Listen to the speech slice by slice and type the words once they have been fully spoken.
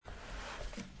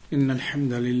إن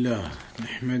الحمد لله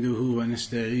نحمده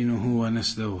ونستعينه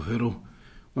ونستغفره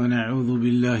ونعوذ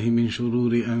بالله من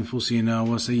شرور أنفسنا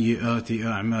وسيئات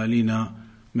أعمالنا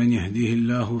من يهده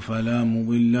الله فلا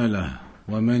مضل له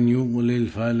ومن يضلل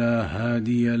فلا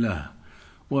هادي له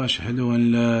وأشهد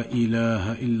أن لا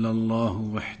إله إلا الله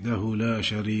وحده لا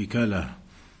شريك له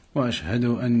وأشهد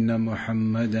أن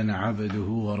محمدا عبده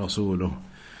ورسوله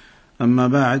أما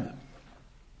بعد.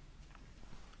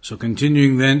 So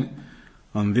continuing then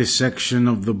on this section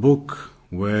of the book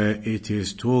where it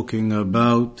is talking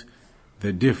about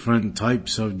the different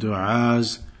types of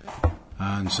du'as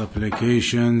and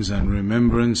supplications and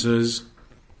remembrances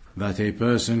that a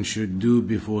person should do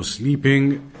before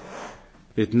sleeping,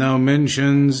 it now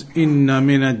mentions إن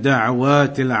من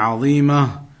الدعوات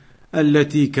العظيمة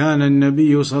التي كان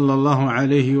النبي صلى الله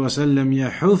عليه وسلم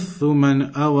يحث من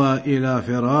أوى إلى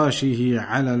فراشه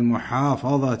على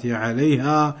المحافظة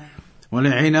عليها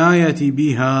والعناية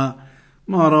بها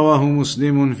ما رواه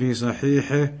مسلم في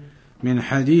صحيحه من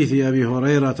حديث أبي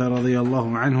هريرة رضي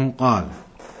الله عنه قال.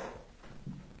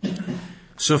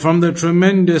 So from the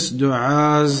tremendous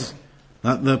du'as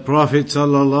that the Prophet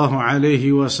sallallahu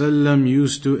alaihi wasallam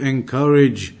used to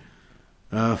encourage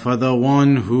for the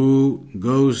one who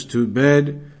goes to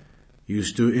bed,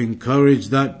 used to encourage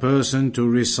that person to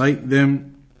recite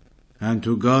them and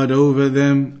to guard over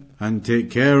them and take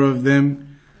care of them.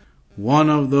 One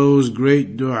of those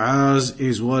great du'as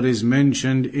is what is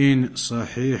mentioned in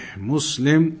Sahih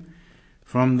Muslim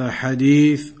from the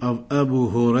hadith of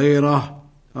Abu Hurairah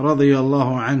رضي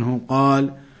الله عنه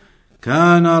قال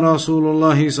كان رسول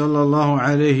الله صلى الله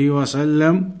عليه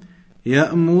وسلم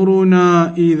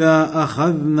يأمرنا إذا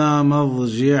أخذنا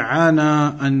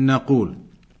مضجعنا أن نقول.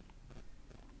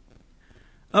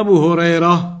 Abu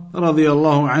Hurairah رضي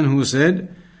الله عنه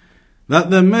said that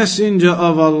the Messenger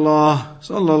of Allah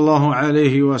sallallahu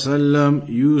alayhi wasallam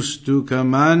used to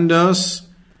command us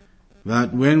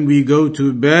that when we go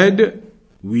to bed,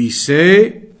 we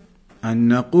say, أن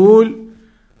نقول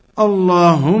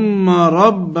اللهم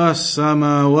رب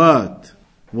السماوات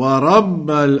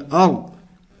ورب الأرض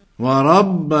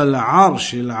ورب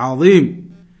العرش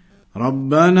العظيم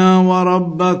ربنا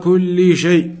ورب كل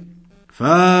شيء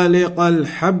فالق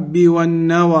الحب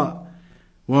والنوى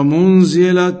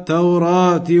ومنزل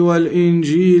التوراة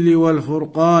والإنجيل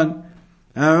والفرقان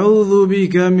أعوذ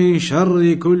بك من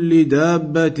شر كل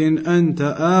دابة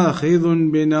أنت آخذ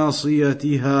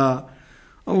بناصيتها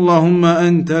اللهم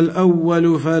أنت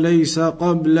الأول فليس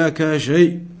قبلك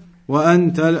شيء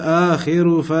وأنت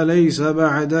الآخر فليس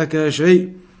بعدك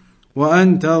شيء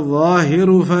وأنت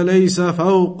الظاهر فليس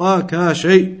فوقك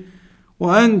شيء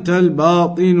وأنت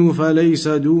الباطن فليس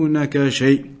دونك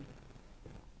شيء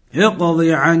اقض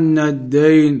عنا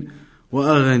الدين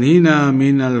وأغننا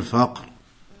من الفقر.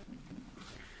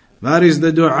 That is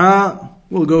the dua.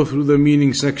 We'll go through the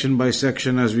meaning section by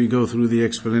section as we go through the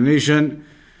explanation.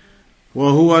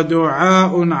 وهو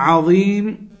دعاء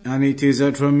عظيم, and it is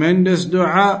a tremendous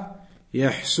dua.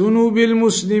 يحسن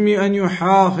بالمسلم أن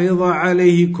يحافظ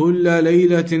عليه كل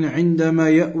ليلة عندما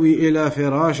يأوي إلى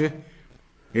فراشه.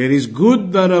 It is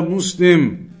good that a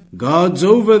Muslim guards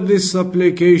over this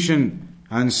supplication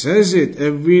and says it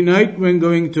every night when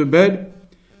going to bed.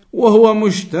 وهو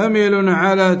مشتمل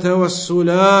على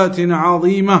توسلات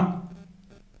عظيمة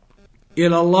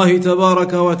إلى الله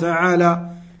تبارك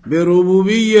وتعالى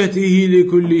بربوبيته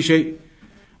لكل شيء.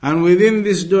 And within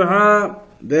this dua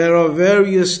there are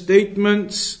various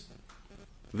statements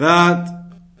that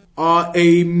are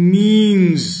a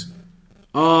means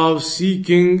of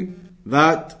seeking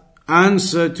that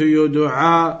answer to your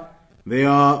dua. They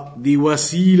are the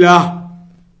wasila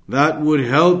that would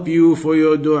help you for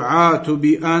your dua to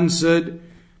be answered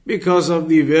because of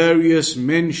the various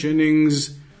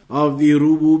mentionings of the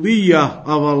rububiyyah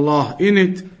of Allah in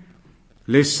it.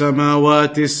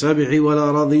 لِلسَّمَاوَاتِ السَّبْعِ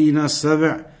وَالْأَرَضِينَ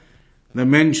السَّبْعِ, the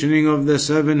mentioning of the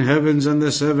 7 heavens and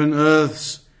the 7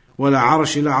 earths,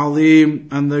 وَالْعَرْشِ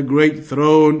الْعَظِيمِ, and the great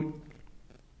throne,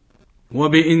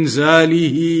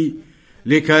 وَبِإِنزَالِهِ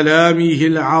لِكَلَامِهِ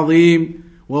الْعَظِيمِ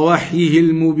وَوَحْيِهِ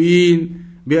الْمُبِينِ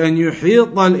بأن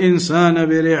يحيط الإنسان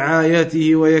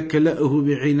برعايته ويكلأه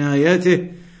بعنايته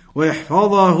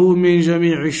ويحفظه من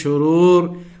جميع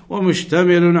الشرور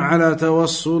ومشتمل على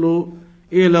توصل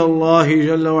إلى الله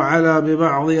جل وعلا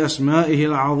ببعض أسمائه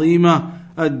العظيمة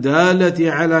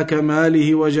الدالة على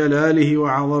كماله وجلاله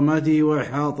وعظمته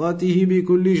وإحاطته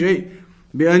بكل شيء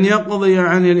بأن يقضي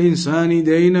عن الإنسان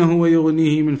دينه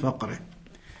ويغنيه من فقره.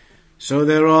 So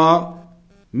there are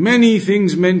many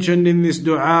things mentioned in this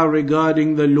dua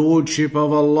regarding the lordship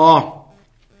of Allah,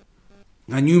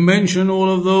 and you mention all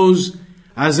of those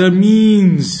as a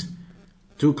means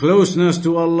to closeness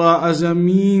to Allah as a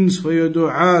means for your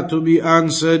dua to be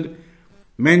answered,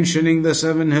 mentioning the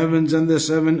 7 heavens and the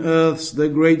 7 earths, the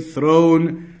great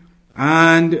throne,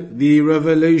 and the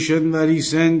revelation that He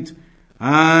sent,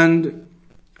 and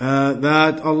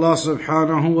that Allah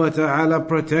subhanahu wa ta'ala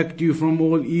protect you from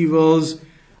all evils,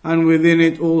 and within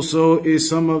it also is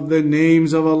some of the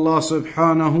names of Allah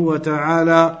subhanahu wa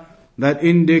ta'ala that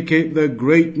indicate the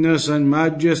greatness and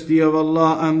majesty of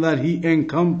Allah, and that He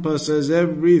encompasses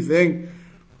everything.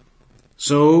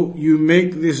 So you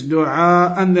make this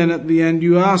dua, and then at the end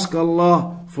you ask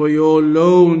Allah for your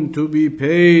loan to be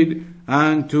paid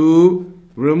and to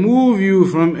remove you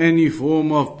from any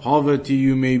form of poverty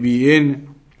you may be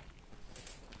in.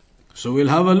 So we'll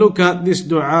have a look at this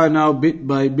dua now bit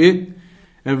by bit,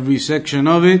 every section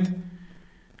of it.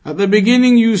 At the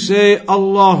beginning you say,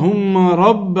 Allahumma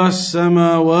Rabba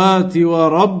as-samawati wa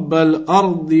Rabba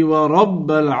al-ardi wa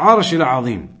Rabba al-arsh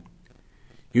al-azim.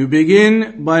 You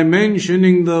begin by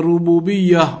mentioning the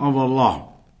rububiyyah of Allah.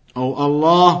 O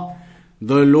Allah,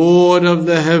 the Lord of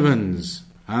the heavens,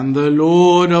 and the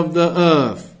Lord of the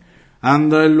earth,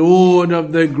 and the Lord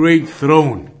of the great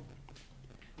throne.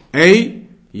 أي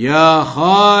يا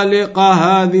خالق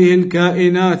هذه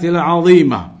الكائنات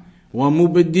العظيمة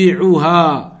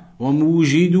ومبدعها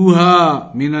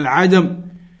وموجدها من العدم.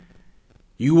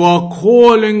 You are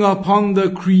calling upon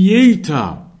the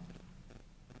Creator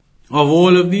of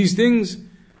all of these things,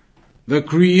 the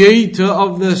Creator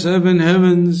of the 7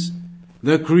 heavens,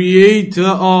 the Creator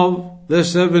of the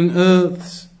 7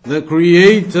 earths, the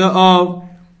Creator of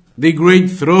the great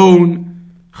throne,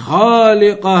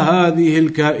 خالق هذه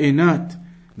الكائنات,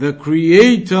 the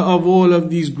Creator of all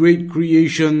of these great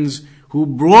creations, who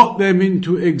brought them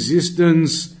into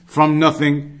existence from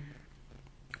nothing.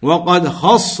 وقد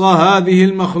خص هذه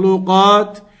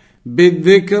المخلوقات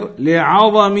بالذكر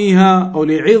لعظمها أو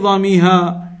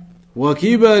لعظمها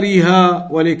وكبرها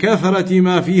ولكثرة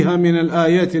ما فيها من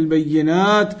الآيات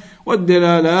البينات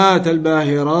والدلالات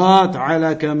الباهرات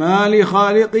على كمال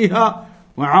خالقها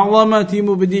وعظمة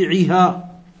مبدعها.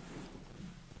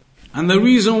 And the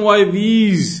reason why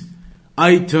these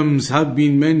items have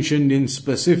been mentioned in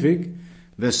specific,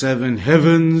 the 7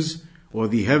 heavens, or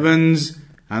the heavens,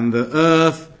 and the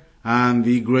earth, and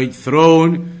the great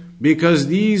throne, because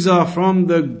these are from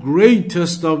the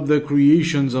greatest of the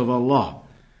creations of Allah.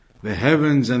 The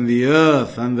heavens and the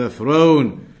earth and the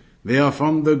throne, they are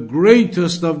from the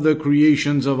greatest of the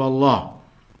creations of Allah.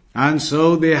 And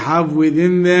so they have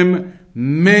within them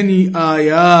many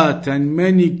ayat and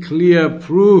many clear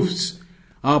proofs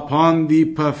upon the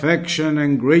perfection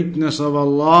and greatness of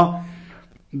Allah,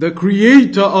 the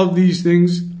Creator of these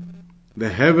things, the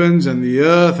heavens and the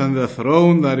earth and the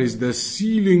throne that is the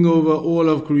ceiling over all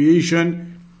of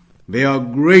creation. They are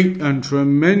great and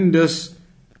tremendous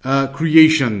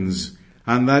creations,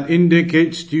 and that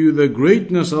indicates to you the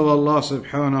greatness of Allah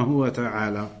subhanahu wa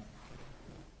ta'ala.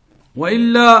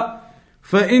 وإلا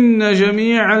فإن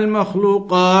جميع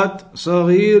المخلوقات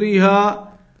صغيرها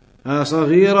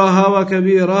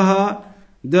وكبيرها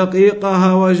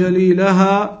دقيقها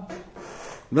وجليلها,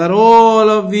 that all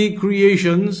of the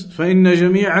creations, فإن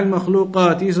جميع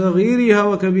المخلوقات صغيرها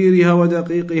وكبيرها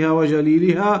ودقيقها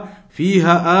وجليلها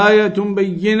فيها آية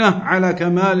بينة على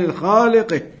كمال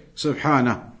الخالق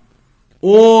سبحانه.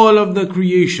 All of the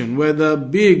creation, whether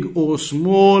big or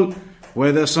small,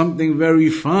 whether something very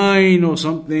fine or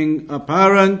something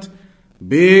apparent,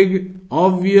 big,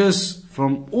 obvious,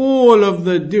 from all of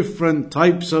the different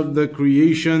types of the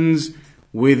creations,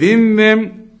 within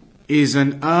them is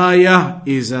an ayah,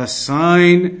 is a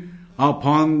sign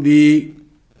upon the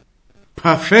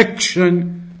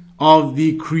perfection of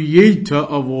the Creator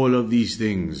of all of these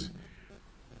things.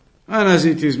 And as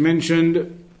it is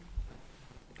mentioned,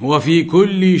 وَفِي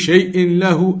كُلِّ شَيْءٍ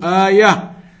لَهُ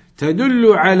آيَةٌ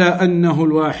تدل على أنه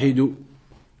الواحد.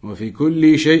 وفي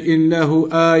كل شيء له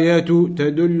آية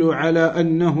تدل على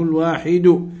أنه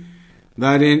الواحد.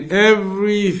 That in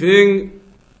everything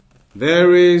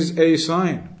there is a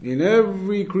sign. In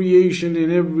every creation, in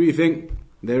everything,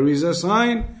 there is a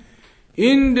sign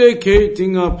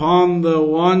indicating upon the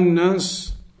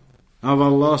oneness of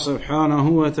Allah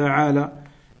subhanahu wa ta'ala,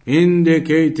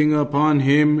 indicating upon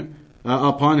Him,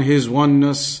 upon His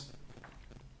oneness.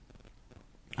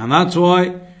 And that's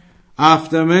why,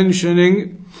 after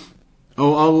mentioning,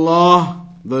 O Allah,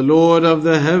 the Lord of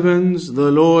the heavens,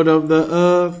 the Lord of the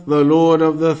earth, the Lord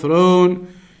of the throne,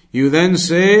 you then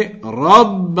say,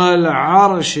 Rabb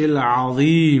al-Arsh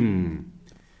al-Azim.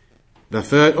 The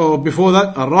third, or before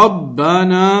that,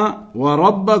 Rabbana wa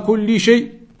Rabba kulli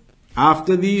shay.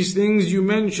 After these things you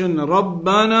mention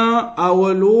Rabbana,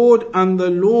 our Lord and the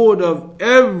Lord of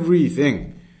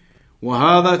everything.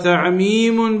 وهذا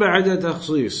تعميم بعد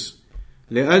تخصيص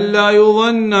لئلا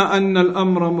يظن أن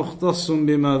الأمر مختص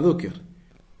بما ذكر.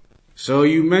 So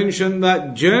you mention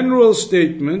that general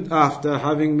statement after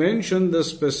having mentioned the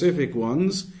specific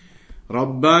ones.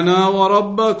 رَبَّنَا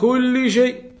وَرَبَّ كُلِّ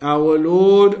شَيْءٍ, our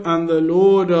Lord and the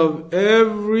Lord of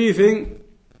everything.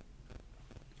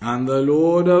 And the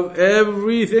Lord of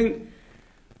everything.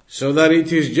 So that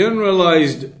it is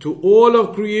generalized to all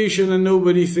of creation and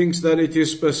nobody thinks that it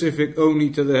is specific only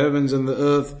to the heavens and the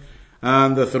earth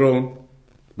and the throne.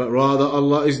 But rather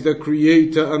Allah is the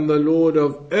creator and the Lord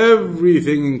of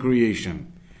everything in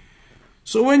creation.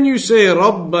 So when you say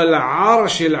Rabb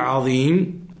al-Arsh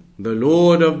al-Azim, the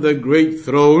Lord of the great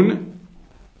throne,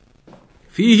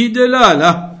 فيه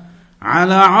دلالة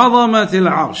على عظمة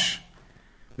العرش.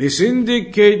 This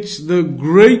indicates the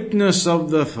greatness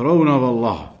of the throne of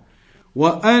Allah.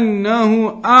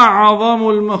 وأنه أعظم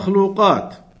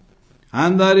المخلوقات,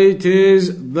 and that it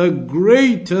is the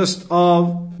greatest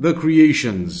of the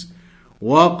creations.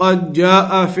 وقد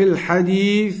جاء في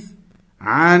الحديث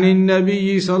عن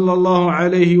النبي صلى الله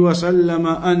عليه وسلم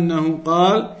أنه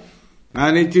قال,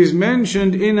 and it is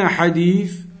mentioned in a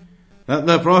hadith that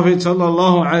the Prophet صلى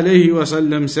الله عليه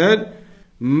وسلم said,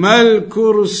 ما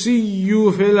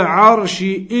الكرسي في العرش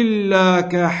إلا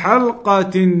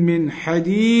كحلقة من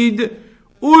حديد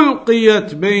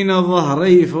ألقيت بين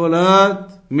ظهري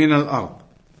فلات من الأرض.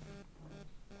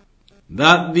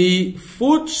 That the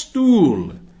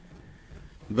footstool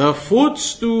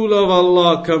of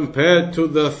Allah compared to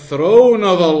the throne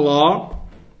of Allah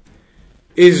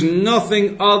is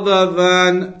nothing other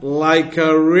than like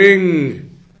a ring,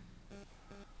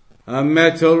 a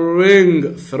metal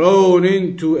ring thrown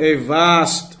into a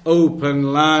vast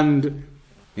open land,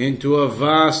 into a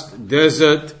vast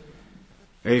desert.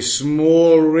 A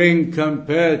small ring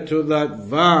compared to that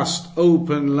vast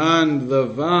open land, the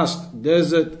vast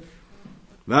desert.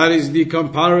 That is the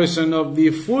comparison of the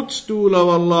footstool of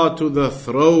Allah to the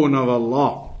throne of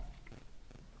Allah.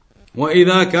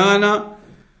 وإذا كان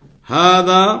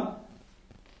هذا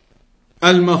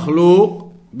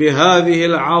المخلوق بهذه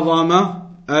العظمة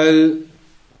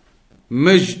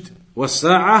المجد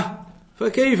والسعة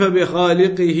فكيف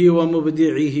بخالقه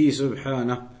ومبدعه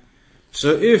سبحانه.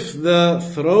 So if the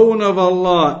throne of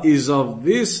Allah is of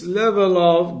this level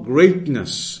of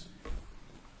greatness,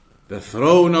 the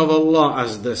throne of Allah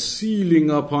as the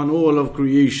ceiling upon all of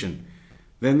creation,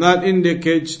 then that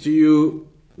indicates to you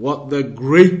what the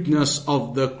greatness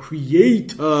of the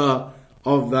creator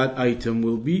of that item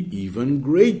will be, even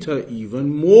greater,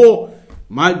 even more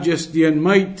majesty and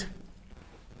might.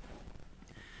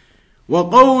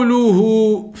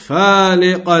 وَقَوْلُهُ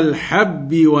فَالِقَ الْحَبِّ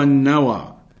وَالنَّوَى,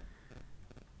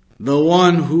 the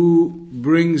one who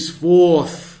brings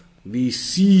forth the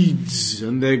seeds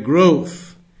and their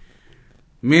growth.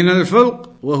 من الفلق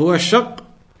وهو الشق,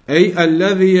 أي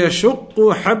الذي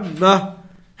يشق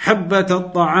حبة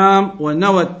الطعام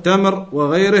ونوى التمر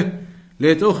وغيره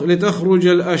لتخرج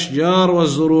الأشجار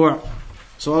والزروع.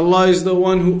 So Allah is the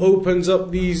one who opens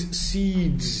up these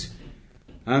seeds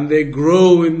and they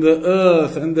grow in the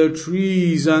earth, and the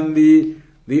trees and the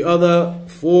other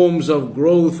forms of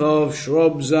growth of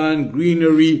shrubs and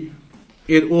greenery,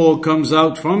 it all comes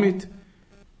out from it.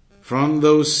 From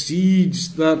those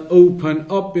seeds that open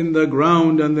up in the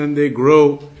ground and then they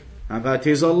grow. And that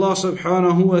is Allah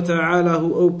subhanahu wa ta'ala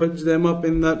who opens them up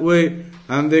in that way.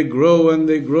 And they grow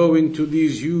into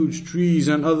these huge trees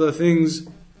and other things.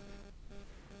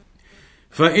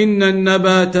 فإن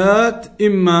النباتات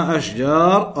إما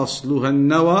أشجار أصلها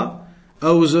النوى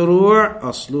أو زروع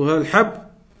أصلها الحب.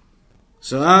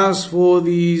 So as for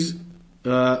these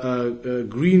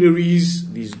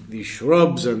greeneries, these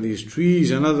shrubs and these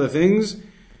trees and other things,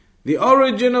 the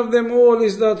origin of them all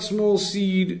is that small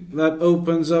seed that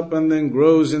opens up and then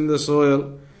grows in the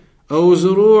soil. أو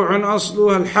زروع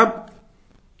أصلها الحب.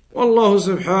 والله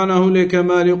سبحانه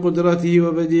لكمال قدرته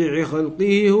وبديع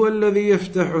خلقه هو الذي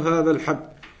يفتح هذا الحب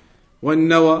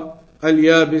والنوى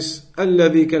اليابس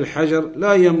الذي كالحجر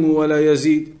لا ينمو ولا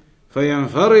يزيد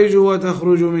فينفرج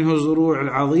وتخرج منه الزروع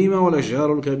العظيمة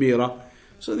والأشجار الكبيرة.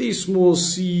 So these small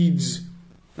seeds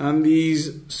and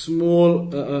these small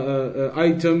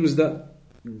items that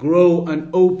grow and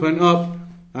open up,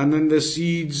 and then the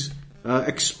seeds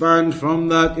expand from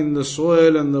that in the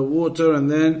soil and the water, and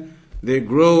then they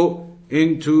grow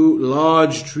into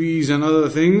large trees and other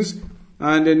things.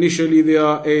 And initially they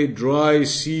are a dry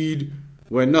seed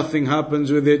where nothing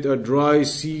happens with it, a dry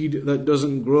seed that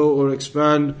doesn't grow or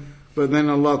expand. But then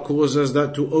Allah causes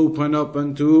that to open up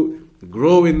and to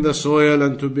grow in the soil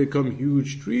and to become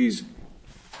huge trees.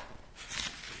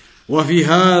 وفي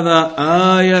هذا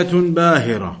آية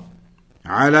باهرة.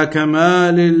 على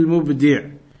كمال المبدع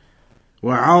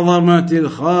وعظمة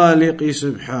الخالق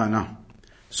سبحانه.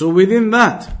 So within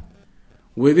that,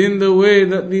 within the way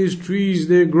that these trees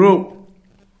they grow,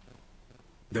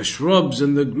 the shrubs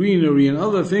and the greenery and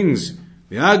other things,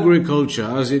 the agriculture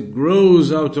as it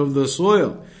grows out of the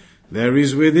soil, there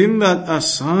is within that a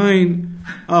sign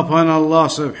upon Allah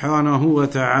subhanahu wa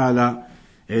ta'ala,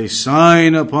 a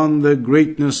sign upon the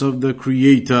greatness of the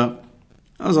Creator.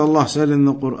 As Allah said in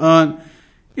the Quran,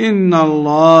 إِنَّ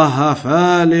اللَّهَ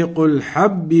فَالِقُ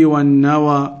الْحَبِّ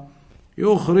وَالنَّوَى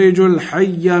يخرج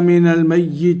الحي من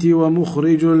الميت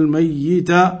ومخرج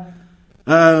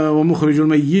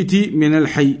الميت من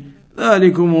الحي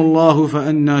ذلكم الله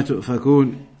فأنى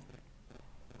تؤفكون.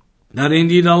 That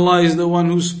indeed Allah is the one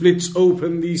who splits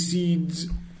open these seeds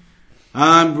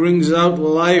and brings out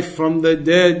life from the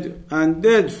dead and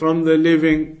dead from the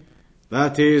living.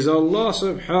 That is Allah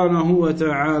subhanahu wa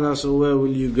ta'ala. So where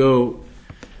will you go?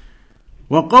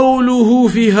 وَقَوْلُهُ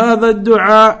فِي هَذَا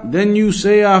الدُّعَاء. Then you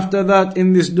say after that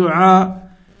in this dua,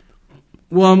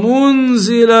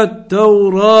 وَمُنزِلَ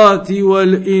التَّوْرَاةِ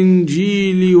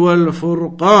وَالْإِنْجِيلِ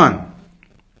وَالْفُرْقَانِ.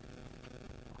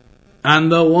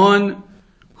 And the one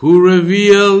who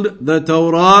revealed the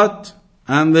Torah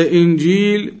and the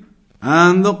Injil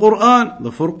and the Quran,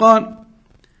 the Furqan.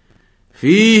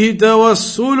 فيه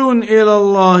توسل إلى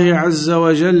الله عز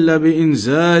وجل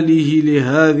بإنزاله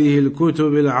لهذه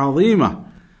الكتب العظيمة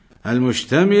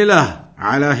المشتملة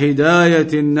على هداية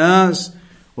الناس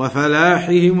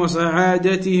وفلاحهم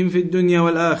وسعادتهم في الدنيا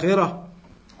والآخرة.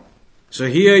 So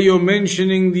here you're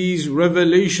mentioning these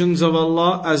revelations of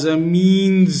Allah as a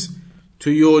means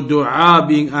to your dua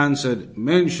being answered,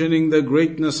 mentioning the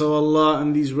greatness of Allah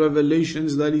and these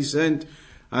revelations that He sent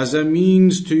as a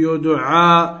means to your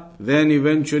dua, then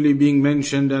eventually being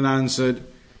mentioned and answered.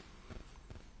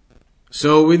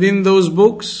 So within those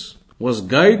books was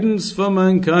guidance for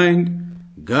mankind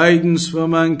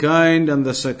and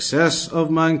the success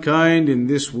of mankind in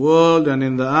this world and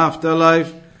in the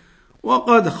afterlife.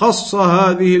 وَقَدْ خَصَّ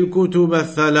هَذِهِ الْكُتُبَ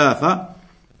الثَّلَاثَةِ.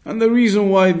 And the reason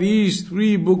why these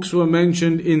three books were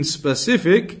mentioned in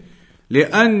specific,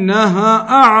 لِأَنَّهَا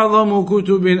أَعْظَمُ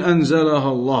كُتُبٍ أَنزَلَهَا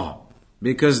اللَّهُ.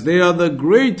 Because they are the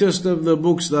greatest of the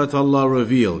books that Allah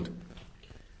revealed.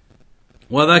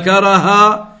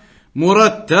 وَذَكَرَهَا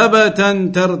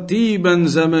مُرَتَّبَةً تَرْتِيبًا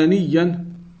زَمَنِيًّا.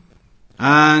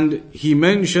 And He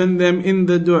mentioned them in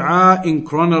the dua in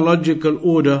chronological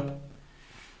order.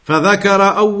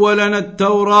 فَذَكَرَ أَوَّلًا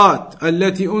التَّوْرَاةِ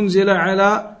التي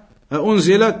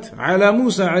أنزلت على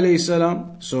موسى عليه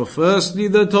السلام. So firstly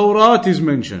the Torah is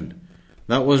mentioned.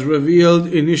 That was revealed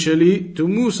initially to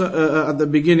Musa, at the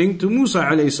beginning to Musa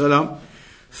عليه السلام.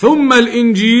 ثم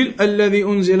الإنجيل الذي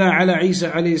أنزل على عيسى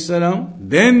عليه السلام.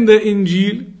 Then the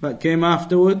Injil that came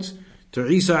afterwards to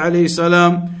Isa عليه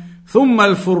السلام. ثم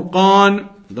الفرقان,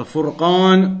 the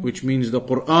Furqan, which means the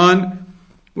Quran,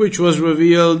 which was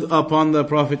revealed upon the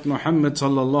Prophet Muhammad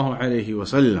صلى الله عليه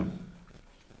وسلم.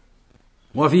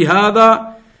 وفي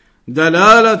هذا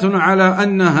دلالة على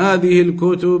أن هذه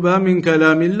الكتب من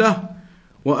كلام الله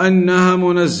وأنها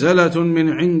منزلة من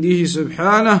عنده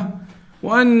سبحانه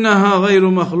وأنها غير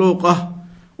مخلوقة.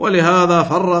 ولهذا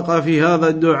فرق في هذا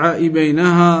الدعاء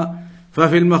بينها.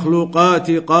 ففي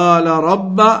المخلوقات قال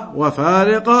رب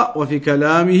وفارق، وفي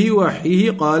كلامه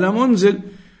وحيه قال منزل.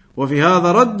 وفي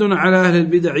هذا رد على أهل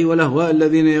البدع والأهواء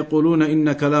الذين يقولون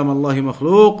إن كلام الله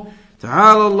مخلوق.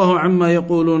 تعالى الله عما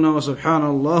يقولون وسبحان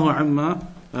الله عما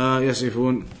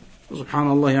يصفون.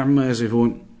 سبحان الله عما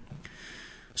يصفون.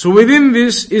 So within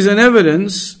this is an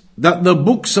evidence that the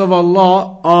books of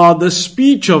Allah are the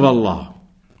speech of Allah,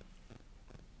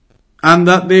 and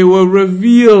that they were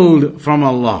revealed from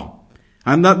Allah,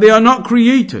 and that they are not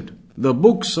created. The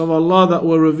books of Allah that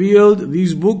were revealed,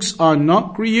 these books are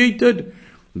not created.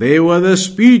 They were the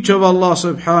speech of Allah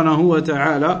subhanahu wa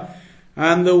ta'ala.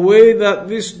 And the way that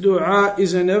this dua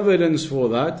is an evidence for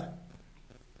that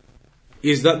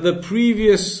is that the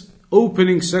previous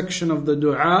opening section of the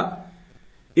dua,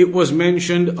 it was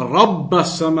mentioned رَبَّ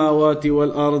السَّمَاوَاتِ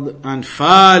وَالْأَرْضِ and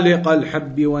فَالِقَ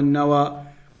الْحَبِّ وَالنَّوَى,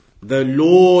 the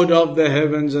Lord of the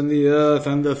heavens and the earth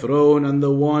and the throne, and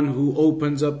the one who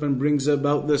opens up and brings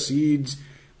about the seeds.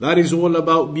 That is all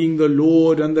about being the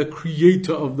Lord and the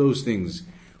creator of those things.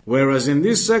 Whereas in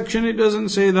this section it doesn't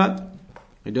say that.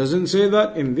 It doesn't say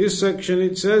that. In this section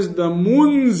it says the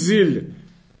munzil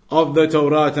of the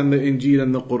Torah and the Injil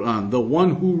and the Quran. The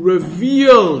one who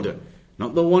revealed,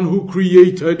 not the one who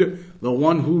created, the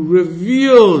one who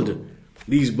revealed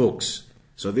these books.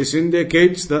 So this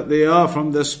indicates that they are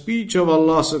from the speech of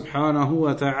Allah subhanahu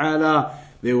wa ta'ala.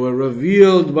 They were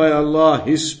revealed by Allah,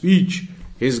 His speech,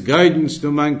 His guidance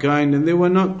to mankind, and they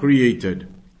were not created.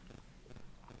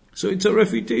 So it's a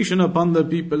refutation upon the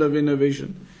people of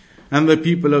innovation and the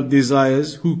people of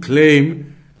desires who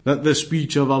claim that the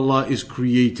speech of Allah is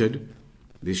created.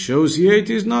 This shows here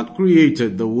it is not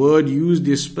created. The word used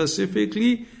is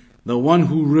specifically the one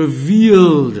who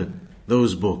revealed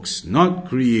those books, not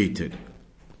created.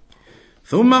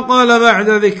 ثم قال بعد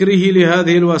ذكره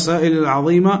لهذه الوسائل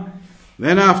العظيمة.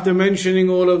 Then after mentioning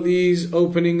all of these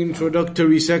opening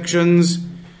introductory sections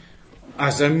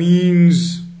as a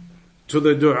means to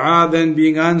the dua then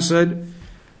being answered,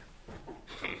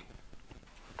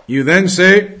 you then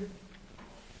say,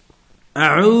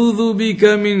 أعوذ بك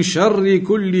من شر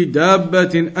كل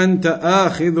دابة أنت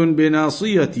آخذ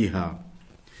بناصيتها.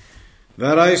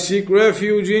 That I seek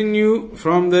refuge in you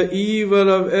from the evil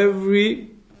of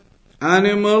every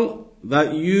animal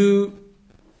that you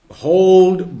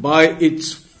hold by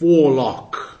its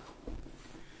forelock.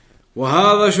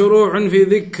 وهذا شروع في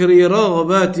ذكر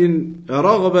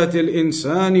رغبة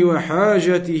الإنسان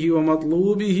وحاجته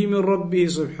ومطلوبه من ربه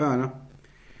سبحانه.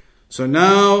 So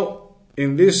now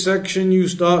in this section you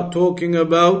start talking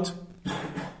about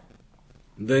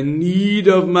the need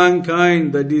of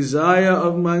mankind, the desire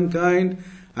of mankind,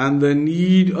 and the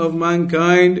need of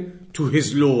mankind to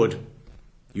his Lord.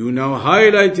 You now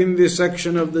highlight in this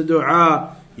section of the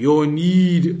dua your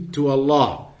need to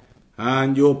Allah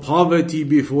and your poverty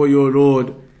before your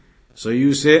Lord. So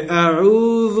you say,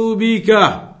 أعوذ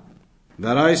بك,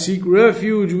 that I seek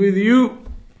refuge with you.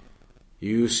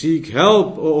 You seek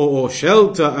help or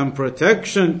shelter and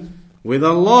protection with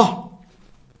Allah.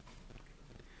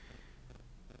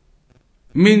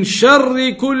 من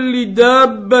شر كل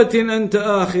دابة أنت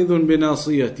آخذ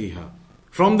بناصيتها.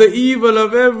 From the evil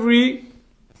of every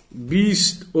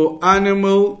beast or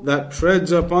animal that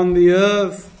treads upon the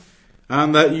earth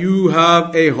and that you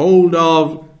have a hold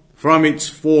of from its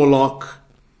forelock.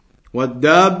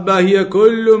 والدابة هي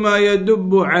كل ما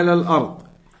يدب على الأرض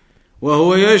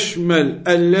وهو يشمل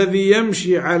الذي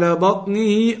يمشي على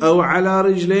بطنه أو على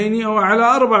رجلين أو على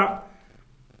أربع.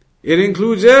 It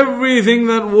includes everything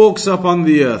that walks upon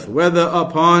the earth, whether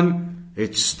upon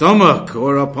its stomach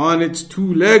or upon its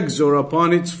 2 legs or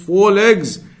upon its 4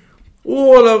 legs.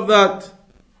 All of that,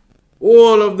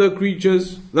 all of the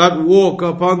creatures that walk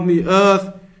upon the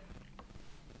earth,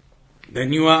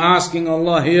 then you are asking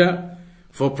Allah here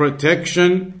for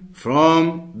protection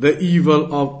from the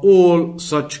evil of all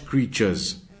such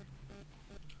creatures.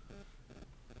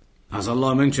 As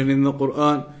Allah mentioned in the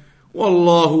Quran,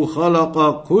 وَاللَّهُ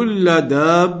خَلَقَ كُلَّ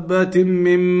دَابَّةٍ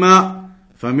مِّن مَّاءٍ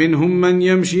فَمِنْهُمْ مَنْ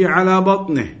يَمْشِي عَلَى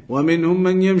بَطْنِهِ وَمِنْهُمْ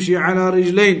مَنْ يَمْشِي عَلَى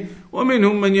رِجْلَيْنِ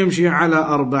وَمِنْهُمْ مَنْ يَمْشِي عَلى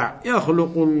أَرْبَعٍ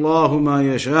يَخْلُقُ اللَّهُ مَا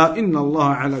يَشَاءُ إِنَّ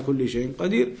اللَّهَ عَلَى كُلِّ شَيْءٍ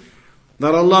قَدِيرٌ.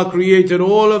 That Allah created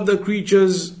all of the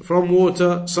creatures from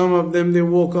water. Some of them they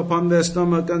walk upon their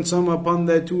stomach, and some upon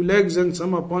their 2 legs, and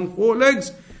some upon 4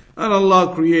 legs. And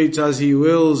Allah creates as He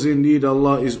wills. Indeed,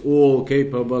 Allah is all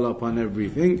capable upon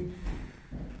everything.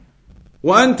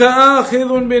 وأنت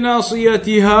آخذ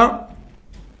بناصيتها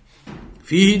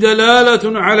فيه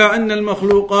دلالة على أن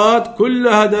المخلوقات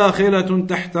كلها داخلة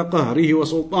تحت قهره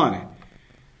وسلطانه.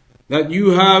 That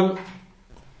you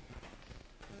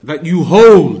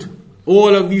hold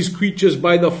all of these creatures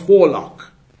by the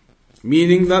forelock,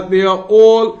 meaning that they are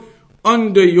all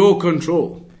under your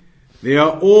control. They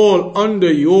are all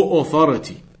under your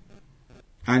authority.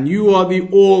 And you are the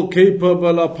all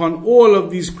capable upon all of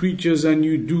these creatures, and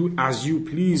you do as you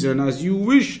please and as you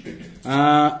wish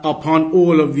upon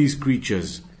all of these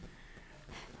creatures.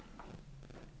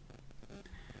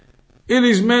 It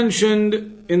is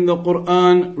mentioned in the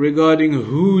Quran regarding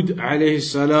Hud alayhi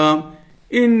salam,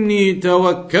 إِنِّي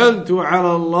تَوَكَّلْتُ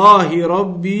عَلَى اللَّهِ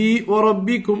رَبِّي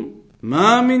وَرَبِّكُمْ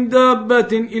مَا مِنْ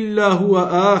دَابَّةٍ إِلَّا هُوَ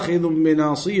آخِذٌ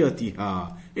بِنَاصِيَتِهَا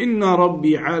إِنَّ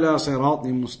رَبِّي عَلَى صِرَاطٍ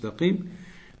مُسْتَقِيمٍ.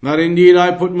 That indeed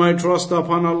I put my trust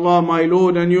upon Allah, my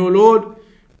Lord and your Lord,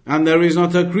 and there is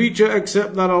not a creature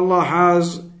except that Allah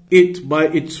has it by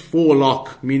its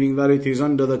forelock, meaning that it is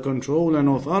under the control and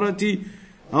authority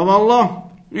of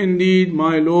Allah. Indeed,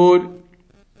 my Lord,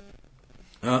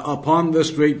 upon the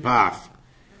straight path.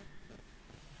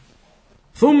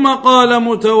 ثم قال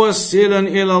متوسلا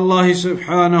إلى الله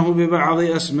سبحانه ببعض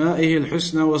أسمائه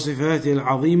الحسنى وصفاته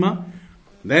العظيمة.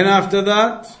 Then after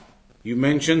that, you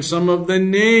mention some of the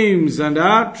names and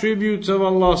attributes of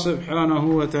Allah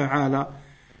subhanahu wa ta'ala.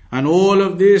 And all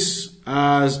of this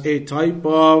as a type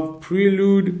of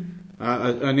prelude,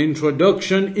 an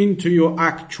introduction into your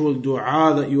actual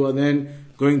dua that you are then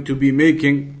going to be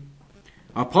making.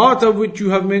 A part of which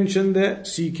you have mentioned there,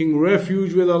 seeking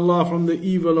refuge with Allah from the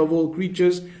evil of all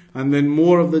creatures, and then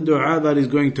more of the dua that is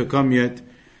going to come yet.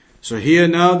 So here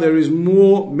now there is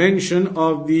more mention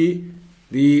of the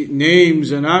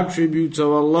names and attributes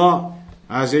of Allah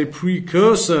as a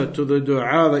precursor to the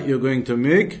dua that you're going to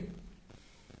make.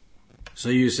 So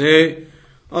you say,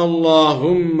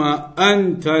 Allahumma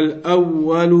anta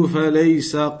al-awwal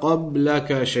falaysa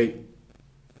qablaka shay.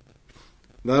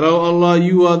 That, O Allah,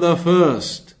 you are the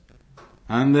first,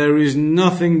 and there is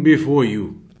nothing before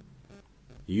you.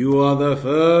 You are the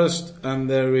first, and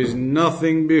there is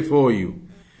nothing before you.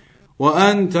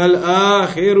 وَأَنْتَ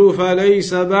الْآخِرُ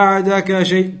فَلَيْسَ بَعْدَكَ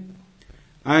شَيْءٍ.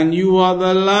 And you are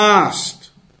the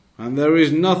last, and there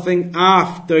is nothing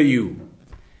after you.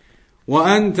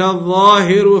 وَأَنْتَ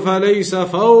الظَّاهِرُ فَلَيْسَ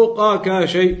فَوْقَكَ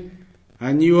شَيْءٍ.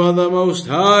 And you are the most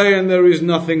high, and there is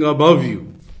nothing above you.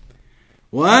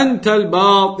 وَأَنْتَ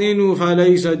الْبَاطِنُ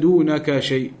فَلَيْسَ دُونَكَ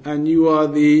شَيْءٍ. And you are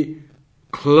the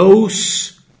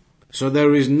close, so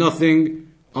there is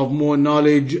nothing of more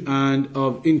knowledge and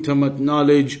of intimate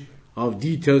knowledge, of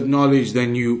detailed knowledge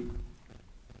than you.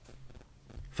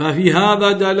 ففي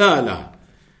هذا دلالة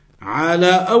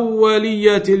على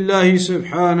أولية الله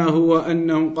سبحانه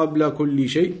وأنه قبل كل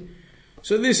شيء.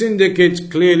 So this indicates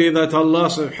clearly that Allah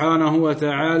subhanahu wa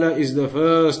ta'ala is the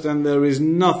first and there is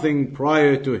nothing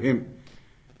prior to Him.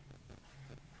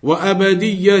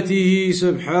 وأبديته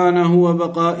سبحانه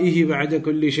وبقائه بعد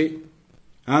كل شيء.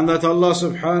 And that Allah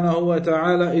subhanahu wa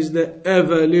ta'ala is the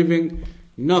ever living,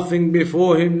 nothing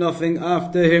before Him, nothing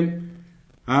after Him,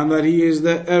 and that He is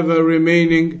the ever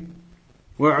remaining.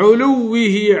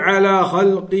 وعلوه على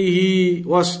خلقه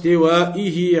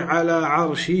واستوائه على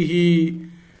عرشه.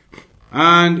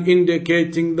 And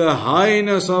indicating the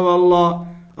highness of Allah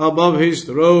above His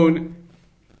throne,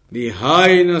 the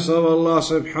highness of Allah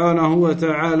subhanahu wa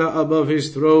ta'ala above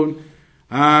His throne,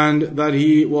 and that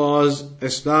He was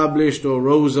established or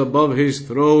rose above His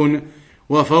throne.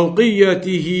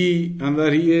 وفوقيته. And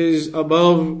that He is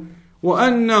above.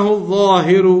 وأنه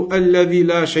الظاهر الذي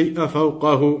لا شيء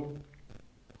فوقه.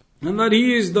 And that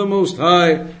He is the most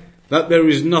high, that there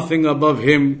is nothing above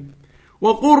Him.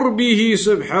 وقربه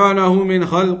سبحانه من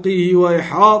خلقه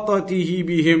وإحاطته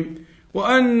بهم.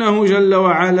 وأنه جل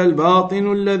وعلا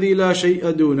الباطن الذي لا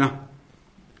شيء دونه.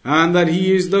 And that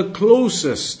He is the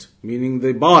closest, meaning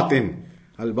the batin.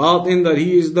 Al-batin, that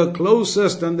He is the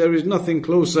closest and there is nothing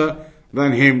closer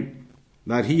than Him.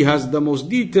 That He has the most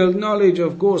detailed knowledge,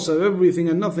 of course, of everything,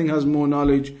 and nothing has more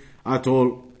knowledge at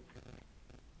all.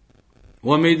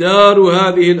 ومدار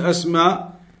هذه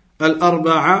الأسماء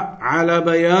الأربعة على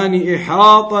بيان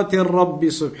إحاطة الرب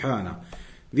سبحانه.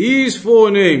 These four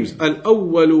names,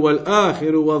 الأول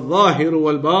والآخر والظاهر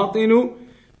والباطن,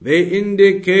 they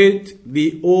indicate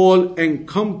the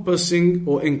all-encompassing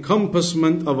or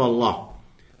encompassment of Allah.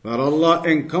 That Allah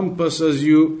encompasses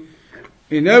you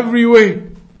in every way.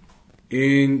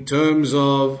 In terms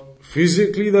of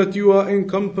physically that you are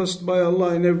encompassed by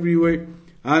Allah in every way.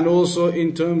 And also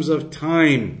in terms of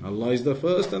time. Allah is the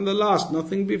first and the last.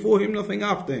 Nothing before Him, nothing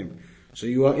after Him. So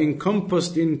you are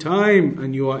encompassed in time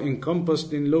and you are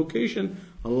encompassed in location.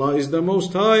 Allah is the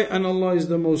most high and Allah is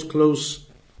the most close.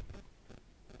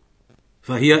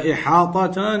 فهي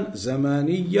إحاطتان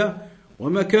زمانية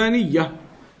ومكانية.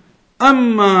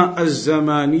 أما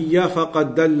الزمانية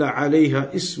فقد دل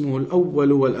عليها اسمه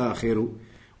الأول والآخر.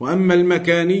 وأما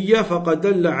المكانية فقد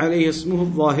دل عليها اسمه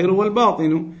الظاهر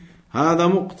والباطن. هذا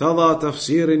مقتضى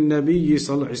تفسير النبي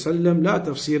صلى الله عليه وسلم لا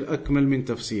تفسير أكمل من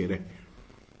تفسيره.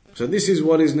 So this is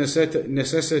what is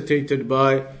necessitated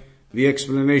by the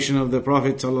explanation of the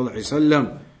Prophet صلى الله عليه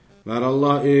وسلم. That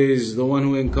Allah is the one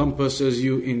who encompasses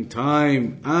you in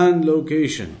time and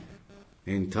location.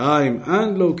 In time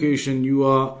and location you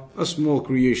are a small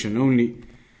creation only.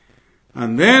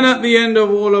 And then at the end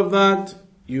of all of that,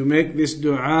 you make this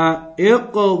dua,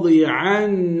 اقضي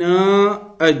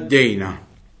عنا الدين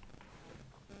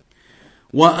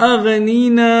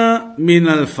وأغنينا من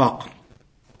الفقر.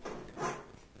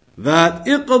 That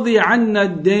اقضي عنا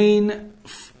الدين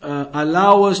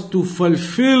allow us to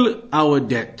fulfill our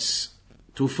debts,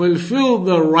 to fulfill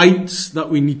the rights that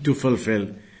we need to fulfill.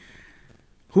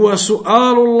 هو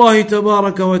سؤال الله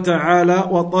تبارك وتعالى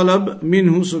وطلب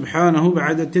منه سبحانه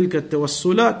بعد تلك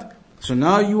التوسلات. So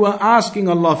now you are asking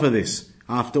Allah for this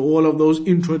after all of those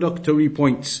introductory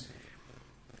points.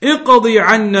 اقضي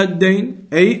عنا الدين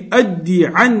أي أدي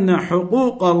عنا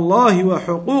حقوق الله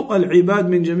وحقوق العباد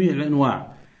من جميع الأنواع.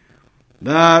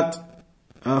 That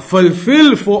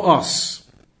fulfill for us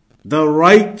the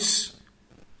rights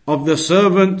of the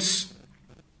servants,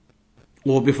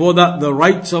 or before that the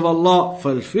rights of Allah.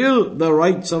 Fulfill the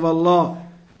rights of Allah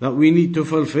that we need to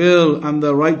fulfill, and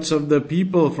the rights of the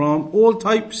people from all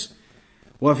types.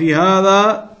 وفي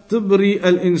هذا تبري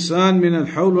الإنسان من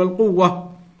الحول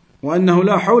والقوة. وأنه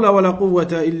لا حول ولا قوة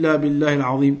إلا بالله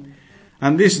العظيم.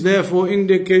 And this therefore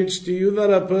indicates to you that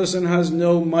a person has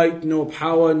no might, no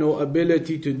power, no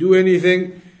ability to do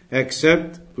anything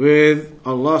except with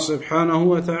Allah subhanahu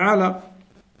wa ta'ala.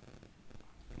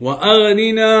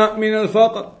 وَأَغْنِنَا مِنَ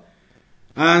الْفَقْرِ,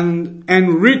 and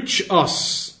enrich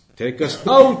us, take us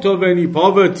out of any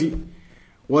poverty.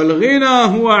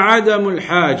 وَالْغِنَى هُوَ عَدَمُ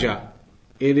الْحَاجَةِ,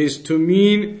 it is to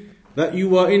mean that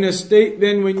you are in a state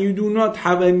then when you do not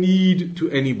have a need to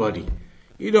anybody.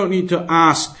 You don't need to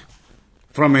ask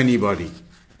from anybody.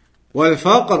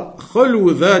 وَالْفَقْرِ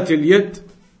خَلْوُ ذَاتِ الْيَدِ,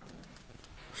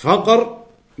 faqr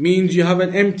means you have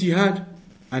an empty hand.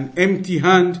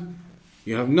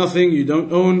 You have nothing, you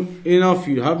don't own enough,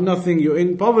 you have nothing, you're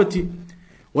in poverty.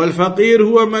 وَالْفَقِيرُ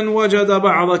هُوَ مَنْ وَجَدَ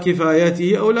بَعْضَ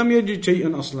كِفَايَتِهِ أَوْ لَمْ يَجِدْ شَيْئًا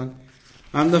أَصْلًا.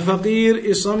 And the faqir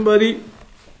is somebody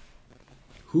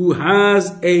who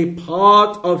has a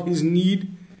part of his need.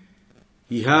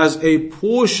 He has a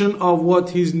portion of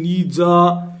what his needs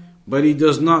are, but he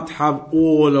does not have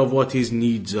all of what his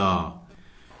needs are.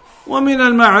 ومن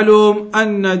المعلوم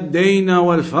أن الدين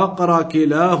والفقر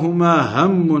كلاهما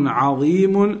هم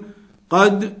عظيم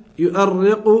قد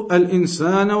يؤرق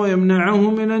الإنسان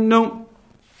ويمنعه من النوم.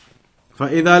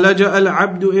 فإذا لجأ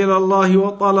العبد إلى الله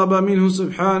وطلب منه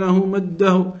سبحانه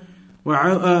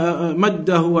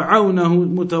مده وعونه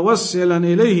متوسلا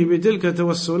إليه بتلك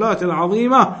التوسلات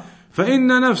العظيمة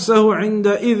فإن نفسه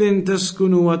عندئذ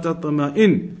تسكن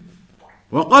وتطمئن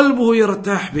وقلبه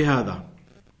يرتاح بهذا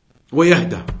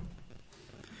ويهدى.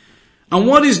 And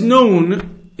what is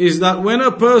known is that when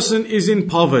a person is in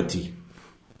poverty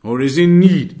or is in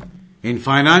need, in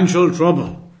financial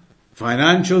trouble,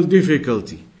 financial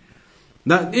difficulty,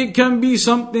 that it can be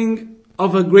something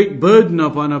of a great burden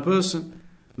upon a person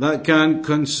that can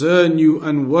concern you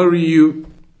and worry you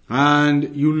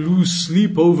and you lose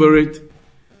sleep over it.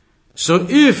 So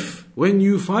if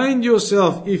you find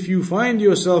yourself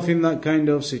in that kind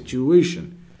of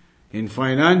situation, in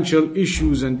financial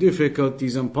issues and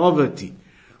difficulties and poverty,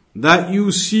 that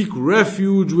you seek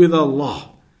refuge with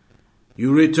Allah,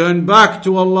 you return back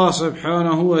to Allah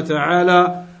subhanahu wa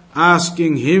ta'ala,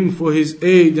 asking Him for His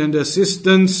aid and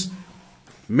assistance,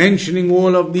 mentioning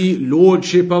all of the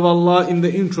Lordship of Allah in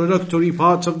the introductory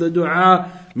parts of the dua,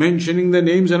 mentioning the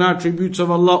names and attributes of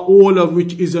Allah, all of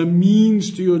which is a means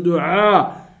to your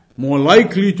dua, more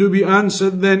likely to be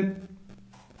answered then.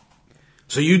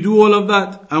 So you do all of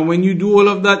that, and when you do all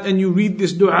of that and you read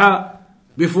this dua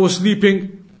before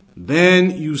sleeping,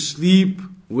 then you sleep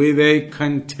with a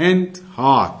content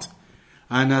heart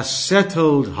and a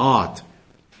settled heart.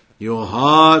 Your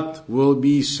heart will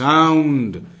be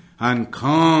sound and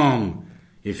calm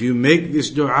if you make this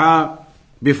dua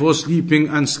before sleeping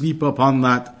and sleep upon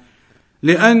that.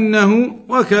 لأنه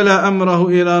وكل أمره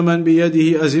إلى من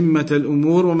بيده أزمة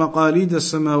الأمور ومقاليد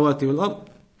السماوات والأرض.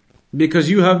 Because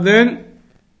you have then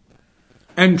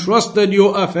entrusted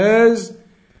your affairs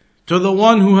to the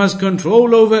one who has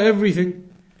control over everything.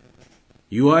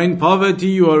 You are in poverty,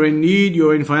 you are in need, you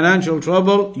are in financial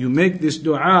trouble. You make this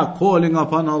dua calling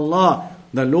upon Allah,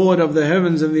 the Lord of the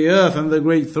heavens and the earth and the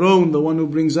great throne, the one who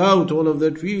brings out all of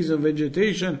the trees and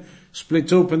vegetation,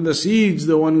 splits open the seeds,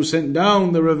 the one who sent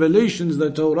down the revelations, the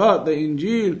Torah, the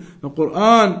Injil, the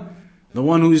Quran, the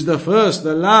one who is the first,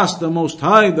 the last, the most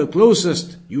high, the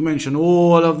closest. You mention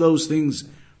all of those things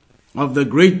of the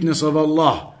greatness of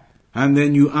Allah, and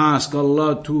then you ask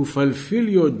Allah to fulfill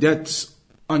your debts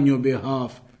on your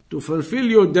behalf, to fulfill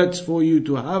your debts for you,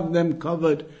 to have them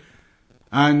covered,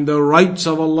 and the rights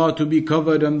of Allah to be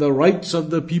covered, and the rights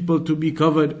of the people to be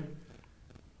covered,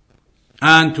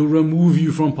 and to remove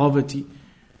you from poverty.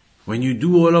 When you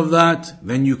do all of that,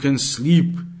 then you can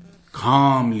sleep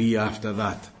calmly after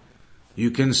that.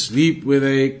 You can sleep with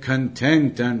a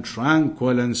content and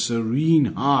tranquil and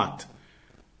serene heart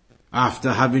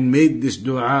after having made this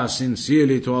dua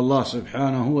sincerely to Allah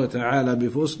subhanahu wa ta'ala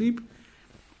before sleep.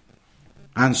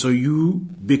 And so you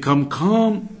become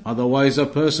calm. Otherwise a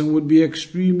person would be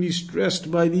extremely stressed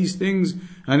by these things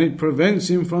and it prevents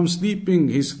him from sleeping.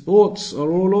 His thoughts are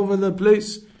all over the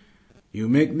place. You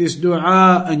make this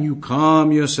dua and you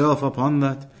calm yourself upon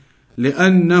that.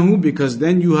 لأنه, because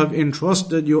then you have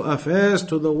entrusted your affairs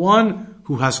to the one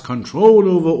who has control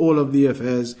over all of the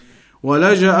affairs.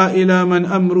 وَلَجَأَ إِلَى مَنْ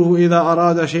أَمْرُهُ إِذَا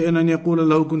أَرَادَ شَيْئًا أَنْ يَقُولَ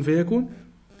لَهُ كُنْ فَيَكُونَ.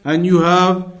 And you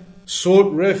have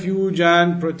sought refuge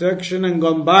and protection and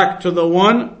gone back to the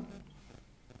one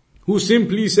who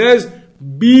simply says,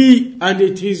 be, and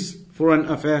it is for an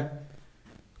affair.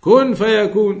 Kun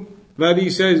fayakun, that he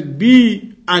says,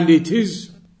 be, and it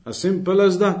is. As simple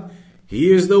as that.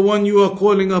 He is the one you are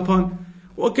calling upon.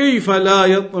 وكيف لا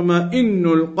يطمئن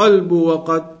القلب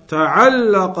وقد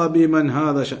تعلق بمن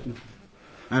هذا شأنه.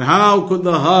 And how could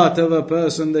the heart of a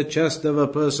person, the chest of a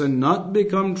person not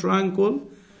become tranquil,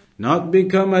 not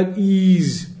become at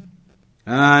ease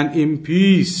and in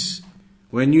peace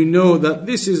when you know that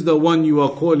this is the one you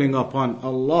are calling upon,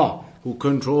 Allah, who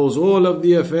controls all of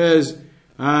the affairs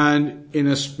and in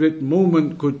a split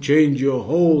moment could change your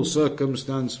whole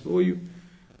circumstance for you,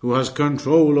 who has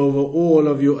control over all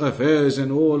of your affairs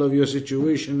and all of your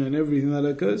situation and everything that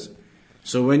occurs.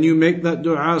 So when you make that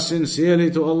dua sincerely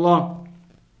to Allah,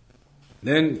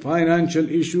 then financial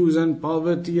issues and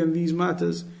poverty and these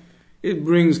matters, it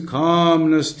brings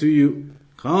calmness to you.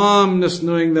 Calmness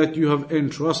knowing that you have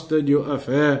entrusted your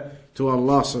affair to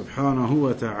Allah subhanahu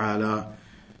wa ta'ala.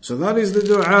 So that is the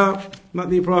dua that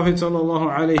the Prophet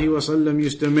sallallahu alaihi wasallam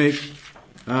used to make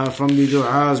from the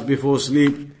du'as before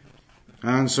sleep.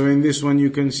 And so in this one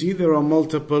you can see there are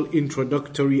multiple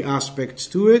introductory aspects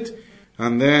to it.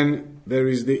 And then there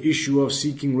is the issue of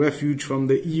seeking refuge from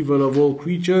the evil of all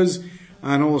creatures,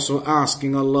 and also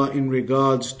asking Allah in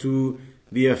regards to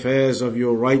the affairs of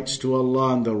your rights to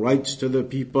Allah and the rights to the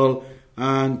people,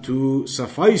 and to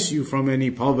suffice you from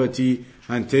any poverty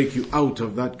and take you out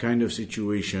of that kind of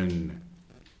situation.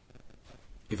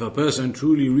 If a person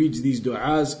truly reads these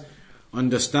du'as,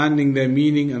 understanding their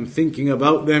meaning and thinking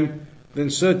about them, then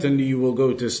certainly you will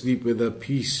go to sleep with a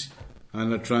peace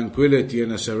and a tranquility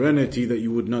and a serenity that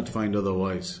you would not find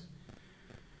otherwise.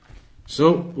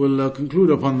 So we'll conclude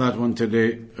upon that one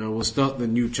today. We'll start the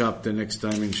new chapter next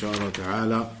time, inshallah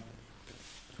ta'ala,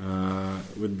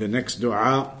 with the next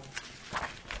dua.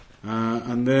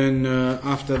 And then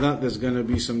after that there's going to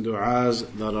be some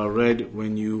du'as that are read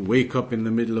when you wake up in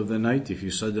the middle of the night. If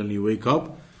you suddenly wake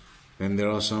up, then there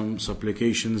are some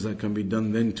supplications that can be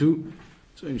done then too.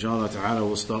 So inshallah ta'ala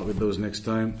we'll start with those next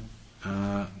time.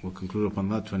 We'll conclude upon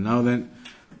that for now then.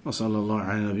 وصلى الله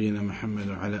على نبينا محمد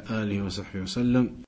وعلى آله وصحبه وسلم.